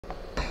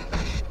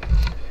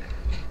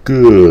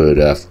Good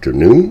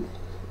afternoon,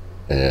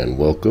 and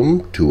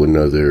welcome to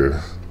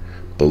another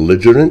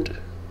belligerent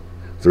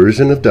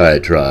version of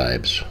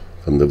Diatribes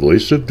from the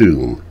Voice of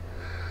Doom.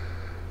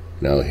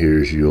 Now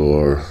here's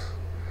your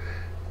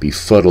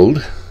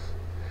befuddled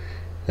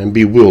and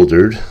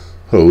bewildered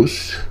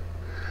host,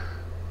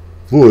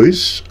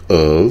 Voice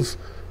of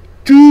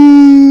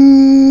Doom.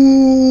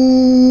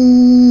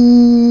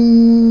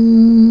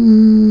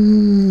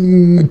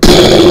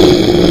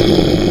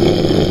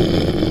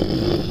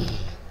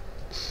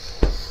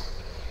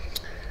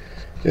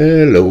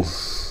 Hello.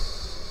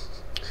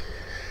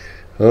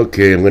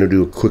 Okay, I'm going to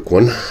do a quick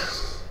one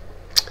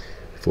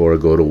before I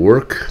go to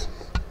work.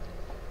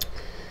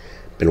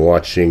 Been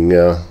watching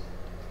the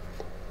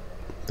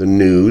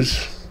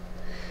news,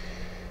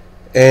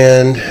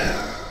 and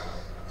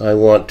I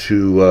want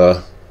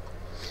to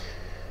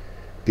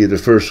be the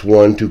first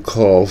one to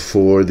call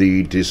for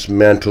the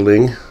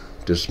dismantling,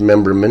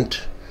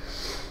 dismemberment,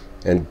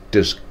 and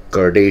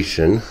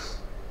discardation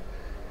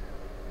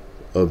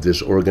of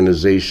this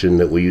organization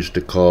that we used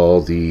to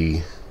call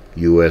the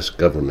U.S.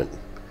 government.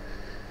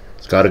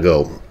 It's got to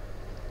go,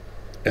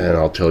 and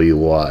I'll tell you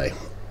why.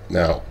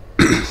 Now,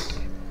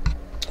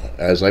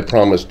 as I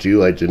promised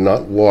you, I did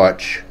not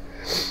watch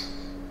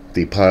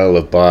the pile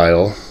of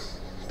bile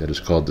that is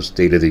called the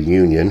State of the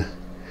Union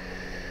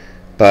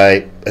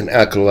by an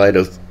acolyte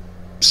of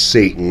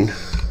Satan,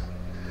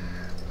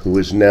 who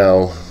is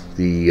now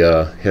the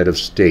head of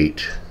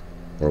state,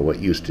 or what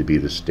used to be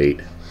the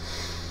state.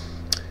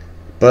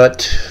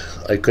 But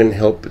I couldn't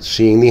help but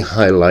seeing the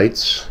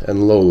highlights and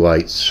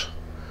lowlights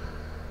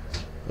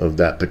of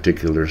that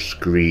particular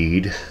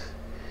screed.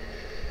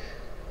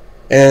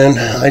 And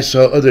I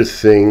saw other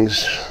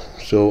things,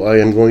 so I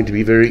am going to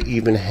be very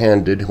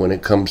even-handed when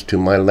it comes to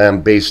my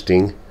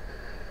lambasting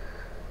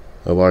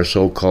of our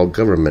so-called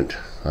government.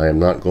 I am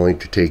not going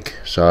to take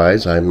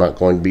sides. I am not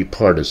going to be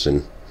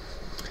partisan.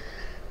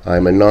 I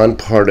am a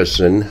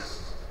non-partisan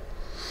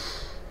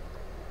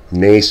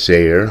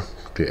naysayer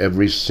to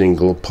every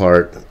single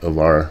part of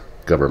our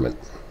government.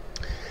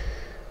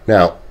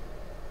 Now,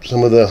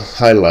 some of the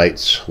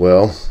highlights,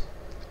 well,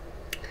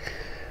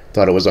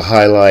 thought it was a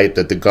highlight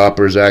that the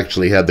Goppers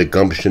actually had the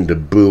gumption to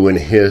boo and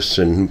hiss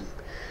and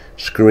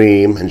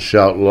scream and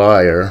shout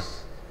liar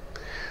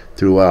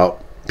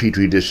throughout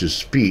Petri Dish's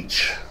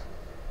speech.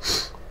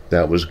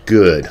 That was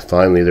good.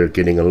 Finally, they're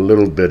getting a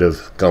little bit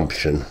of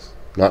gumption.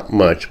 Not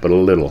much, but a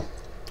little.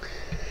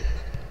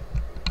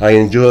 I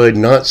enjoyed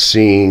not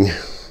seeing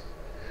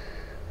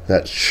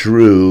that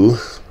shrew,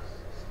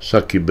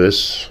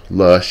 succubus,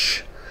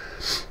 lush,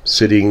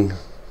 sitting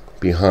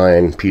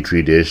behind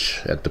Petri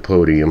Dish at the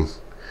podium,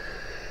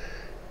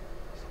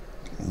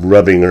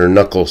 rubbing her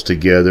knuckles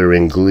together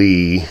in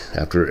glee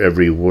after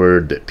every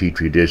word that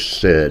Petri Dish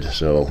said.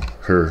 So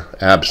her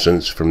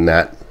absence from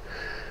that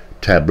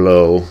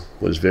tableau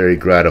was very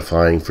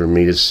gratifying for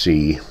me to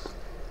see.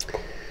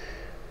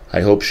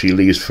 I hope she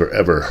leaves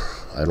forever.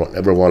 I don't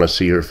ever want to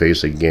see her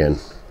face again.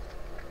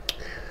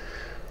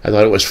 I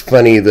thought it was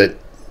funny that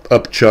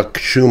Upchuck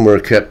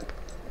Schumer kept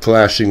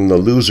flashing the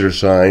loser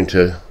sign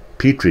to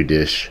Petri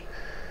Dish.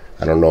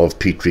 I don't know if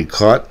Petri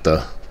caught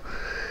the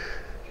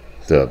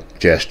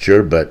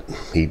gesture, but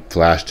he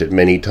flashed it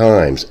many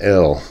times.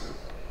 L.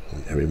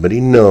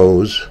 Everybody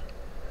knows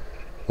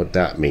what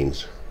that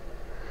means.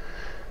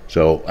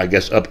 So I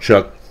guess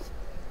Upchuck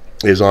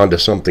is onto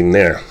something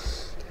there.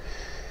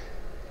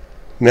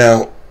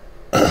 Now,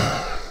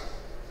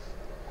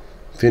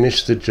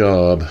 finish the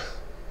job.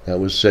 That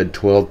was said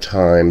 12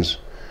 times.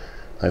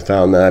 I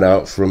found that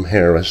out from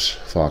Harris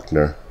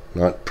Faulkner,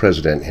 not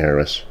President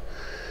Harris,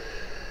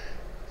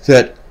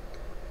 that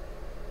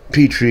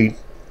Petri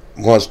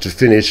wants to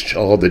finish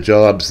all the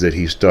jobs that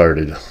he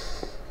started.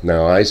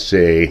 Now I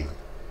say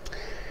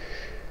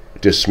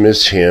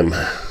dismiss him.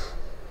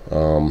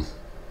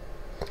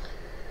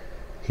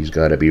 He's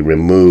got to be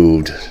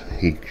removed.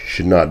 He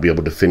should not be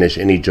able to finish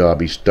any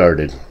job he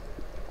started.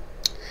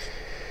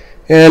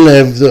 And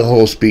the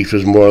whole speech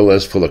was more or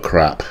less full of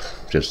crap,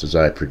 just as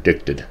I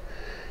predicted.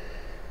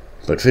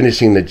 But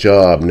finishing the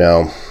job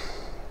now,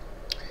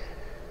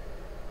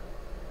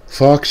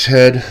 Fox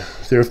had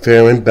their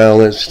fair and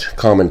balanced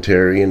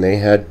commentary, and they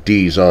had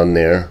D's on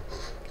there,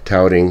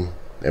 touting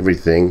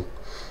everything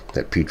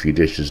that Petri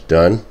Dish has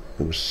done.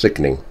 It was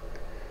sickening.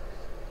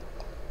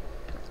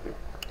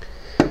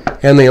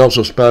 And they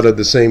also spouted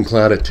the same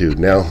platitude.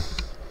 Now,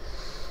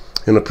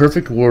 in a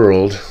perfect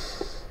world,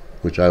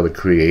 which I would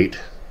create,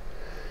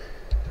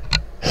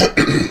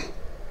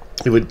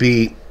 it would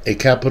be a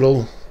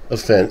capital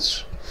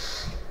offense,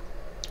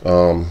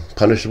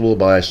 punishable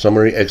by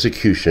summary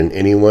execution,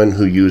 anyone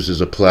who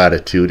uses a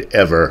platitude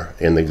ever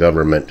in the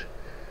government.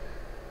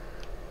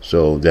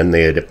 So then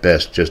they'd at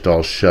best just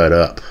all shut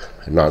up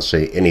and not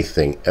say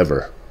anything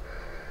ever.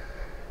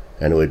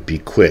 And it would be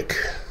quick,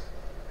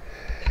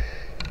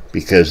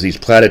 because these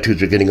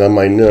platitudes are getting on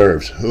my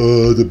nerves.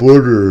 The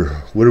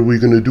border, what are we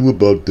going to do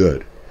about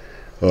that?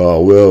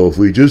 Well, if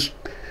we just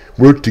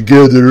work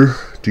together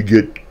to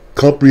get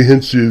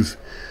comprehensive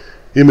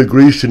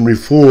immigration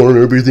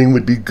reform, everything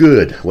would be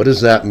good. What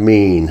does that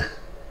mean?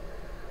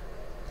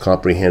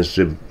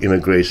 Comprehensive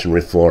immigration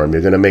reform.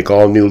 You're going to make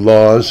all new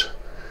laws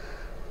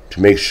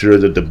to make sure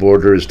that the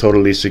border is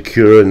totally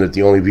secure and that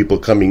the only people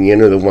coming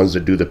in are the ones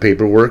that do the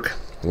paperwork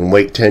and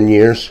wait 10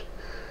 years?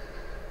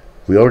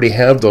 We already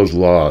have those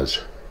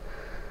laws.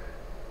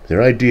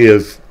 Their idea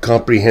of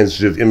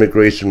comprehensive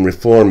immigration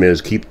reform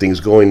is keep things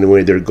going the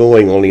way they're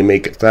going, only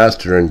make it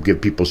faster and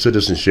give people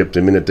citizenship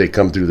the minute they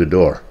come through the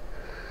door.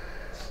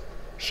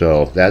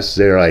 So that's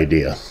their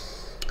idea,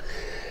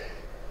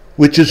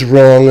 which is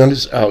wrong on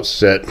its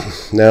outset.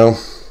 Now,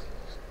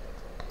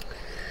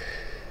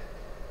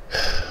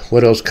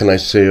 what else can I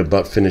say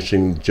about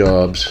finishing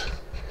jobs?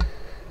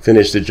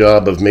 Finish the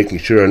job of making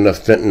sure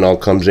enough fentanyl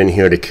comes in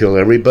here to kill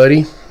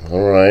everybody?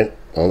 Alright,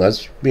 well,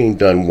 that's being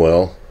done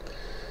well.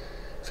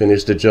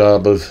 Finish the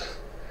job of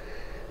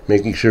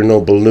making sure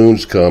no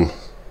balloons come.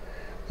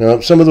 Now,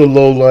 some of the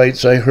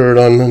lowlights I heard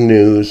on the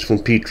news from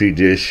Petri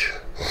dish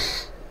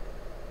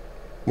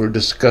were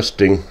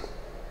disgusting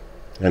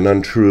and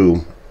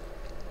untrue.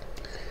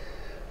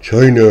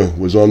 China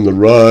was on the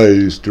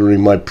rise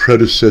during my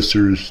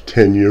predecessor's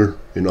tenure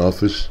in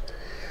office.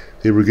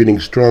 They were getting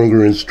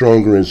stronger and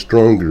stronger and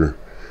stronger.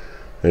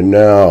 And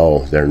now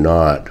they're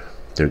not.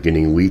 They're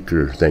getting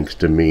weaker thanks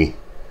to me.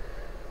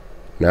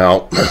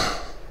 Now,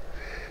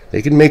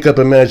 they can make up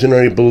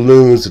imaginary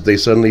balloons that they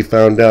suddenly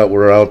found out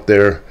were out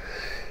there,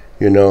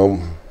 you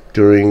know,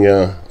 during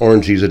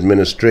Orangey's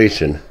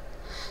administration,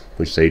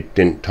 which they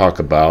didn't talk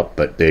about,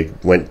 but they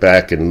went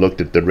back and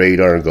looked at the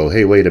radar and go,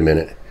 hey, wait a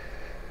minute.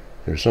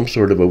 There's some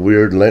sort of a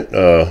weird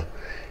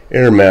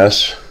air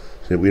mass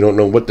that we don't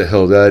know what the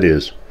hell that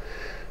is.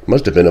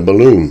 Must have been a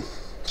balloon.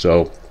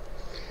 So,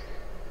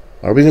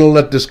 are we going to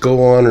let this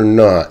go on or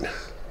not?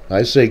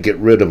 I say get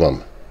rid of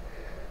them.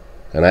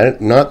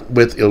 And not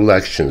with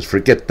elections.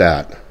 Forget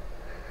that.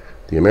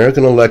 The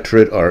American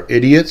electorate are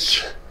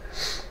idiots.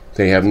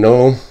 They have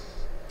no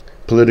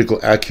political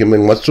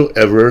acumen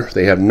whatsoever.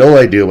 They have no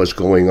idea what's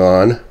going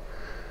on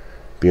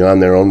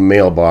beyond their own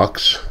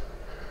mailbox.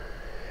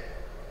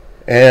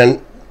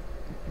 And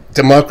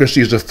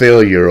democracy is a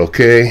failure,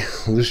 okay?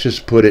 Let's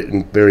just put it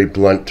in very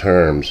blunt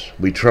terms.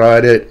 We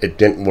tried it. It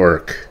didn't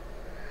work.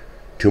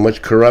 Too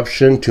much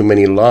corruption, too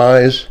many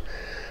lies.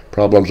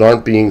 Problems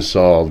aren't being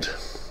solved.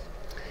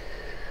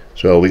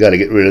 So we got to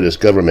get rid of this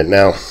government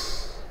now.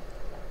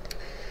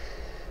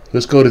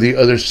 Let's go to the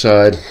other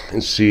side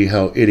and see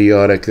how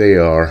idiotic they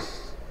are.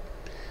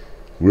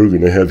 We're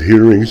going to have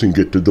hearings and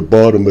get to the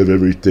bottom of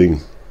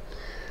everything.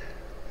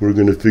 We're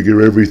going to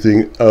figure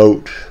everything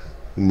out.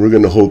 And we're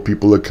going to hold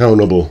people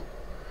accountable.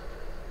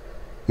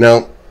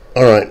 Now,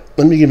 alright,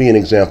 let me give you an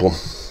example.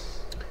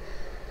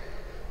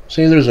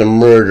 Say there's a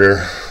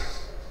murder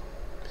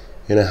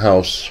in a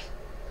house.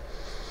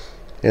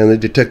 And the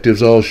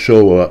detectives all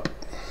show up.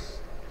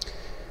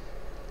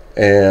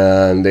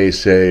 And they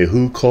say,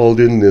 who called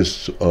in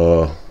this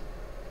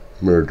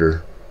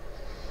murder?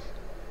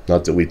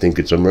 Not that we think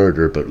it's a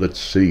murder, but let's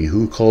see,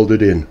 who called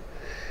it in?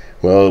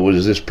 Well, it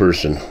was this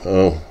person.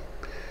 Oh,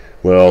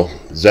 well,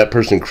 is that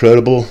person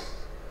credible?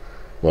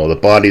 Well, the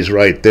body's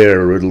right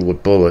there, riddled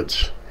with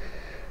bullets.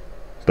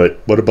 But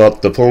what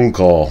about the phone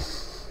call?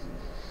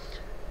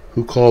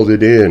 Who called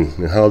it in?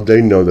 And how'd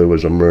they know there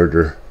was a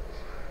murder?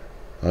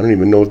 I don't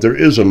even know if there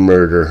is a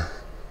murder.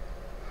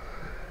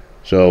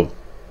 So,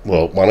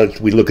 well, why don't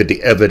we look at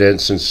the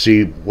evidence and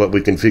see what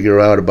we can figure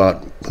out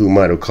about who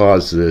might have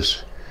caused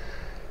this?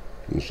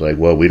 It's like,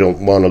 well, we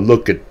don't want to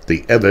look at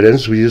the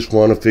evidence. We just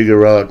want to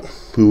figure out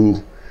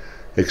who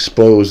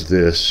exposed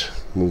this.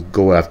 We'll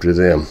go after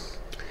them.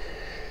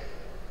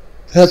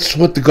 That's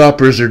what the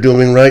Goppers are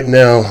doing right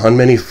now on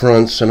many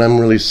fronts, and I'm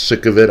really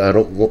sick of it.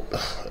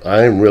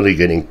 I'm really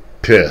getting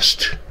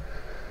pissed.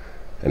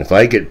 And if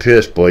I get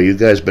pissed, boy, you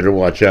guys better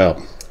watch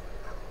out.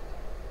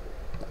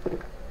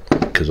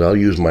 Because I'll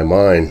use my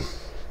mind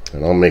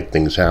and I'll make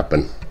things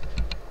happen.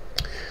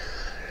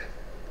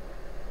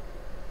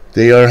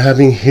 They are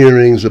having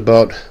hearings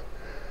about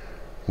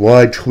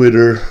why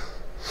Twitter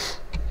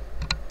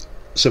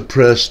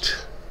suppressed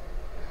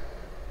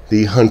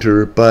the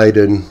Hunter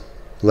Biden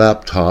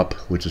laptop,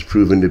 which is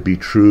proven to be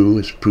true,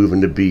 it's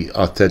proven to be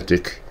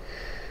authentic.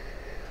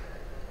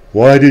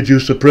 Why did you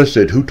suppress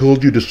it? Who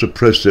told you to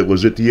suppress it?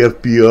 Was it the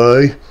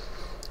FBI?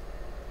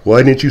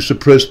 Why didn't you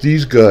suppress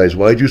these guys?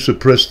 Why did you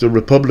suppress the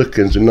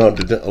Republicans and not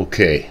the...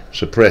 Okay,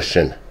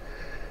 suppression.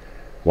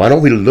 Why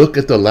don't we look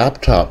at the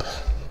laptop?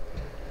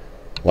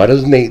 Why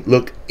doesn't they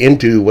look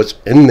into what's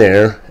in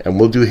there and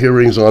we'll do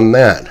hearings on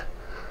that?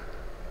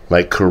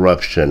 Like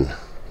corruption,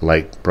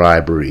 like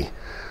bribery,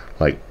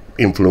 like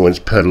influence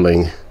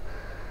peddling,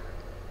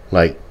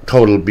 like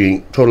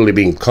totally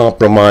being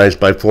compromised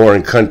by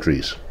foreign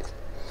countries.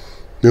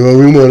 Now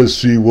we want to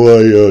see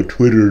why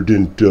Twitter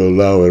didn't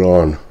allow it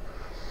on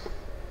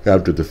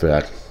after the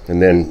fact. And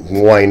then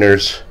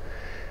whiners,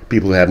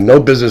 people who have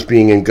no business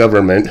being in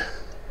government,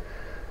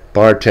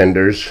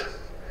 bartenders,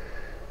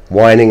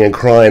 whining and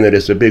crying that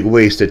it's a big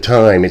waste of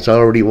time. It's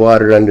already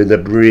water under the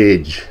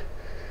bridge.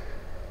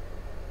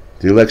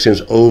 The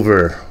election's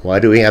over. Why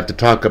do we have to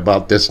talk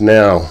about this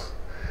now?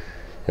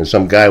 And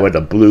some guy with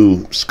a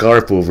blue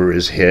scarf over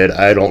his head,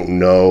 I don't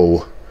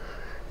know.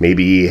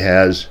 Maybe he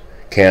has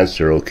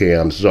cancer. Okay,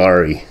 I'm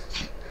sorry.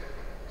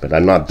 But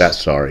I'm not that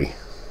sorry.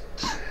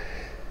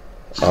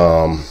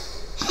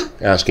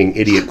 Asking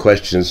idiot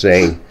questions,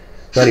 saying,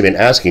 not even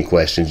asking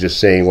questions, just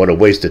saying what a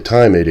waste of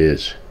time it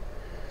is.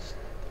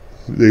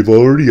 They've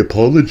already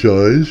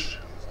apologized.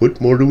 What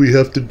more do we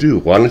have to do?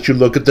 Why don't you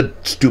look at the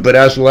stupid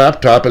ass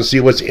laptop and see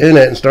what's in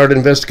it and start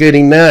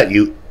investigating that,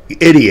 you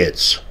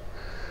idiots?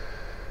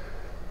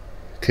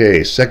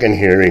 Okay, second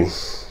hearing,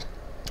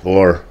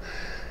 or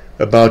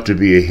about to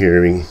be a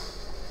hearing.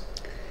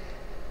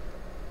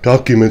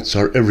 Documents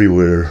are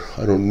everywhere.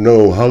 I don't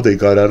know how they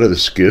got out of the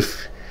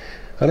skiff.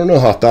 I don't know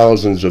how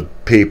thousands of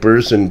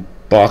papers and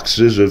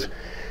boxes of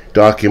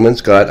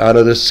documents got out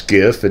of the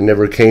skiff and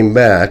never came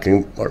back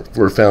and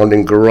were found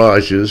in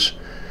garages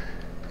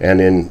and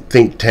in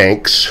think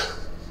tanks.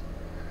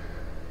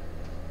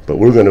 But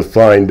we're going to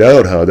find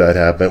out how that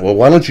happened. Well,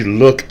 why don't you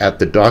look at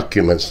the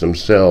documents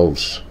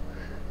themselves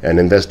and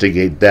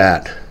investigate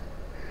that?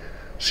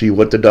 See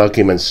what the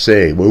documents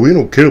say. Well, we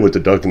don't care what the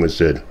documents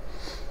said.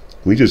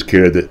 We just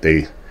care that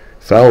they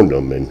found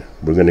them, and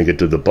we're going to get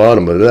to the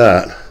bottom of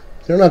that.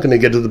 They're not going to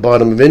get to the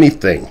bottom of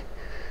anything.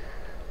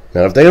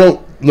 Now, if they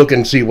don't look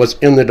and see what's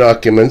in the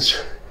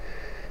documents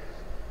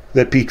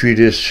that Petri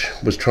dish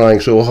was trying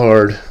so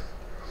hard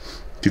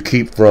to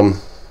keep from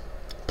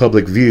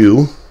public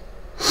view,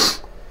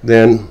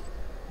 then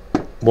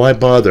why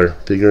bother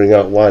figuring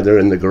out why they're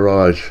in the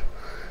garage?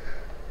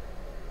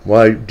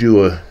 Why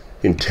do a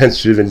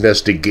intensive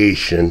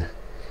investigation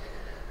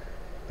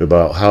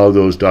about how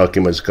those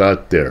documents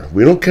got there?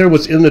 We don't care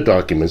what's in the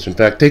documents. In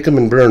fact, take them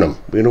and burn them.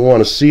 We don't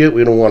want to see it.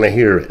 We don't want to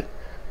hear it.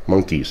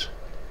 Monkeys.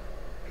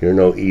 Hear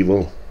no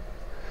evil.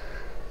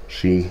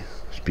 See,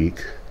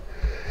 speak.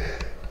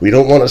 We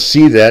don't want to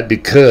see that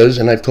because,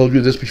 and I've told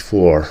you this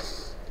before,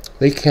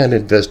 they can't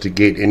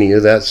investigate any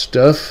of that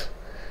stuff.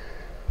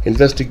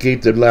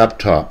 Investigate the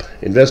laptop.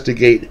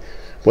 Investigate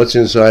what's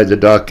inside the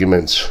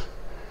documents.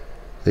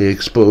 They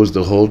expose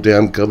the whole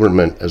damn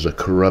government as a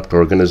corrupt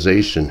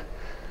organization.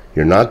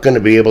 You're not going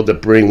to be able to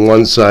bring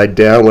one side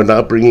down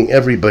without bringing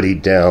everybody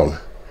down.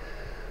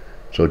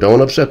 So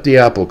don't upset the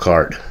apple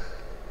cart.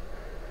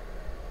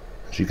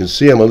 As you can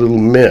see, I'm a little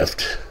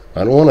miffed.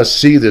 I don't want to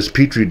see this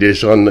Petri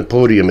dish on the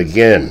podium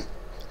again.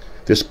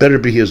 This better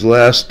be his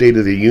last State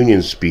of the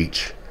Union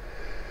speech.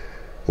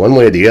 One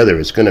way or the other,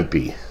 it's going to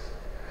be.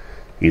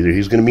 Either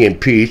he's going to be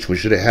impeached, which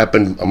should have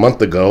happened a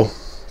month ago.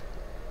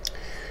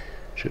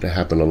 Should have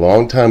happened a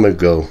long time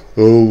ago.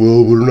 Oh,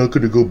 well, we're not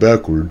going to go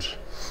backwards.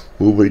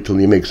 We'll wait till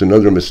he makes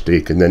another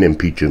mistake and then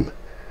impeach him.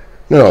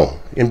 No,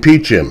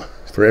 impeach him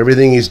for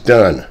everything he's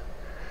done.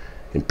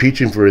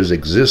 Impeach him for his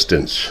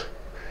existence.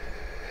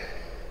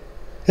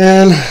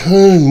 And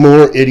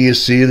more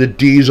idiocy. The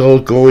D's all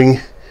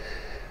going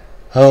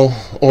how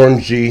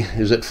Orangey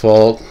is at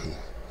fault.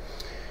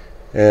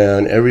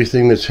 And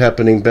everything that's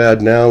happening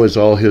bad now is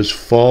all his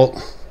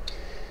fault.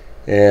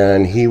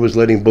 And he was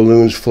letting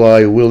balloons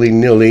fly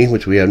willy-nilly,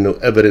 which we have no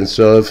evidence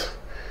of.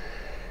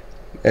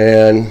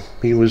 And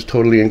he was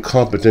totally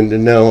incompetent,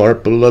 and now our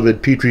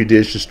beloved Petri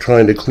dish is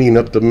trying to clean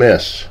up the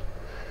mess.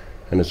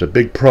 And it's a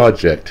big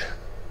project.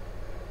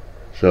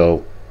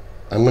 So,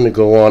 I'm going to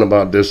go on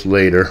about this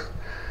later.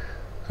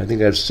 I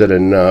think I've said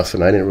enough,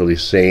 and I didn't really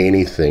say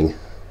anything.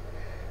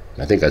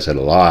 I think I said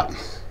a lot.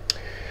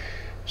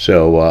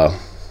 So,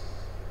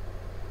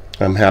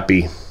 I'm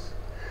happy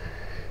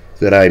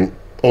that I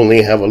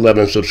only have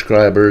 11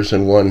 subscribers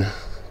and one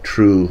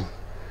true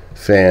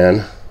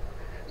fan,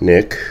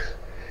 Nick.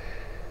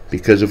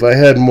 Because if I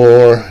had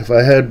more, if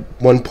I had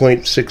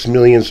 1.6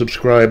 million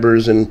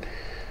subscribers and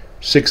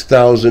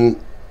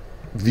 6,000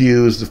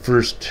 views the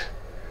first,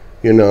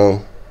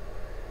 2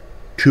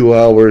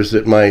 hours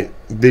that my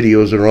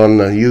videos are on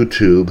the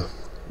YouTube,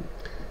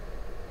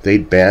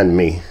 they'd ban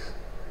me.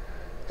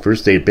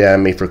 First they'd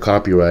ban me for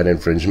copyright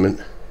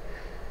infringement,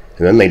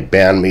 and then they'd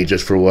ban me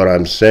just for what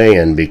I'm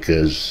saying,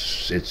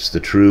 because it's the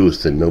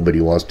truth and nobody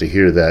wants to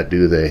hear that,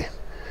 do they?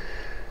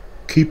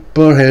 Keep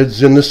our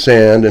heads in the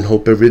sand and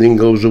hope everything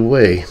goes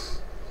away.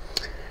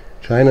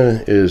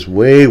 China is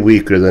way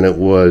weaker than it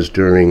was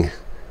during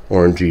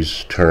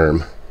Orangey's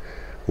term.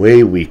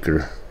 Way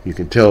weaker. You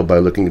can tell by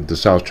looking at the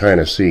South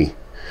China Sea.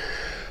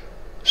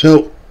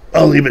 So,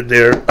 I'll leave it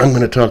there. I'm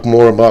going to talk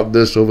more about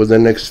this over the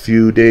next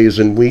few days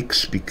and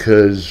weeks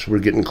because we're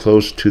getting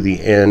close to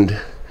the end.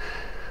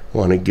 I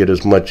want to get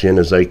as much in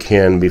as I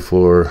can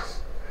before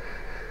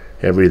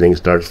everything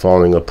starts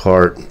falling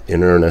apart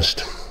in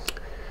earnest.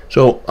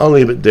 So, I'll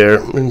leave it there.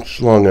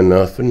 It's long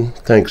enough, and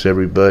thanks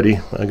everybody.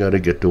 I gotta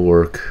get to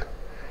work.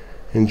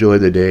 Enjoy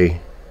the day.